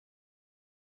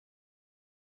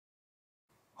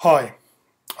Hi,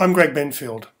 I'm Greg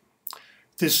Benfield.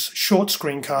 This short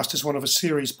screencast is one of a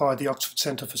series by the Oxford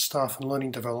Centre for Staff and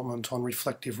Learning Development on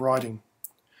reflective writing.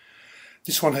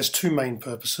 This one has two main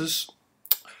purposes.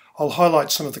 I'll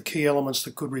highlight some of the key elements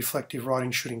that good reflective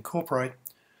writing should incorporate,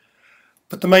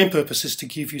 but the main purpose is to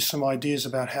give you some ideas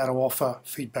about how to offer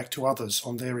feedback to others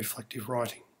on their reflective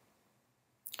writing.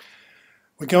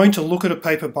 We're going to look at a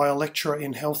paper by a lecturer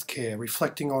in healthcare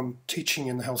reflecting on teaching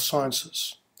in the health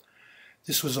sciences.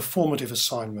 This was a formative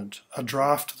assignment, a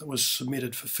draft that was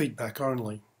submitted for feedback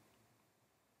only.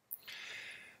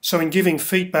 So in giving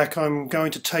feedback, I'm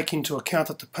going to take into account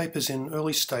that the paper's in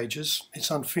early stages,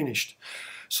 it's unfinished.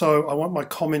 So I want my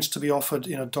comments to be offered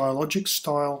in a dialogic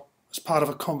style as part of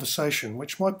a conversation,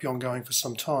 which might be ongoing for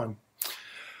some time.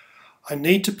 I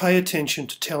need to pay attention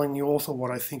to telling the author what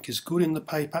I think is good in the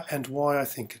paper and why I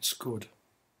think it's good.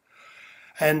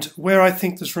 And where I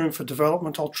think there's room for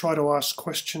development, I'll try to ask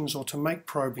questions or to make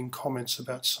probing comments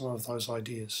about some of those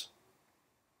ideas.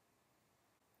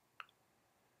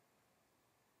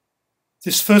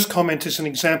 This first comment is an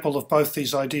example of both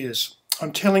these ideas.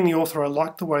 I'm telling the author I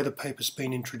like the way the paper's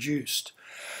been introduced,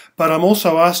 but I'm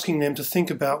also asking them to think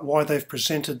about why they've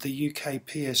presented the UK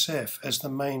PSF as the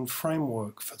main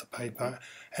framework for the paper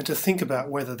and to think about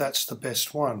whether that's the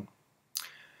best one.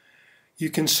 You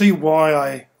can see why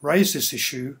I raise this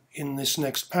issue in this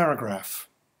next paragraph,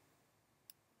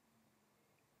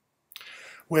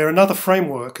 where another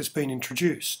framework has been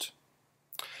introduced.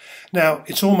 Now,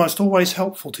 it's almost always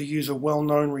helpful to use a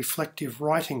well-known reflective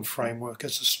writing framework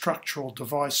as a structural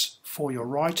device for your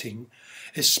writing,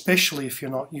 especially if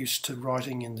you're not used to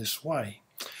writing in this way.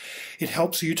 It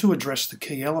helps you to address the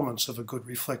key elements of a good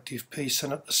reflective piece,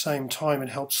 and at the same time it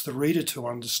helps the reader to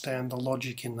understand the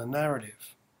logic in the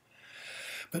narrative.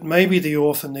 But maybe the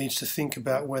author needs to think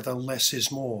about whether less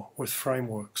is more with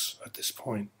frameworks at this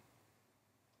point.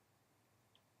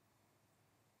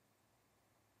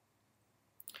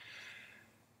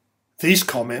 These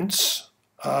comments,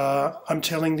 I'm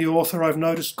telling the author I've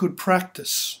noticed good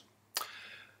practice,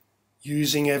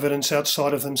 using evidence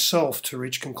outside of themselves to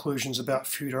reach conclusions about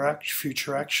future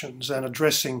actions and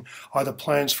addressing either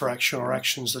plans for action or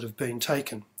actions that have been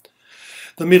taken.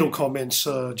 The middle comments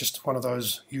are just one of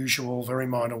those usual, very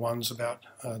minor ones about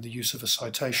the use of a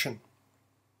citation.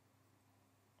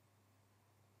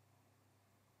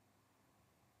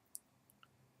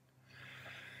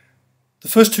 The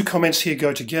first two comments here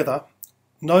go together.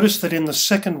 Notice that in the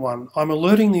second one, I'm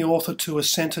alerting the author to a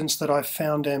sentence that I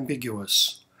found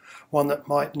ambiguous, one that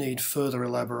might need further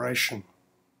elaboration.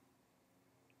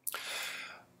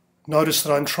 Notice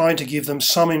that I'm trying to give them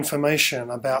some information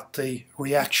about the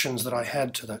reactions that I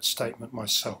had to that statement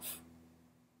myself.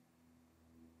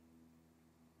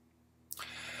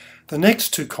 The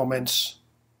next two comments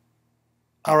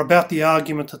are about the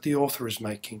argument that the author is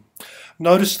making.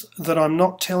 Notice that I'm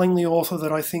not telling the author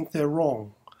that I think they're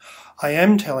wrong. I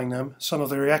am telling them some of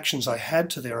the reactions I had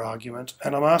to their argument,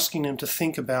 and I'm asking them to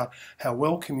think about how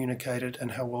well communicated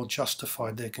and how well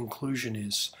justified their conclusion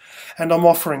is. And I'm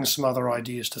offering some other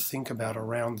ideas to think about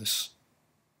around this.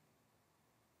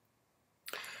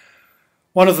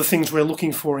 One of the things we're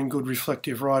looking for in good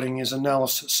reflective writing is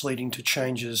analysis leading to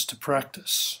changes to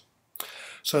practice.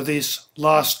 So these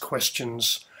last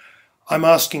questions, I'm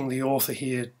asking the author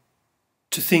here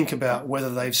to think about whether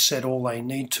they've said all they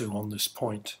need to on this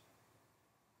point.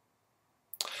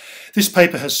 This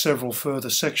paper has several further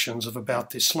sections of about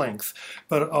this length,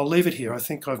 but I'll leave it here. I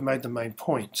think I've made the main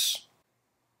points.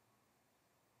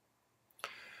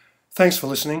 Thanks for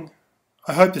listening.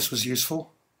 I hope this was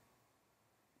useful.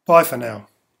 Bye for now.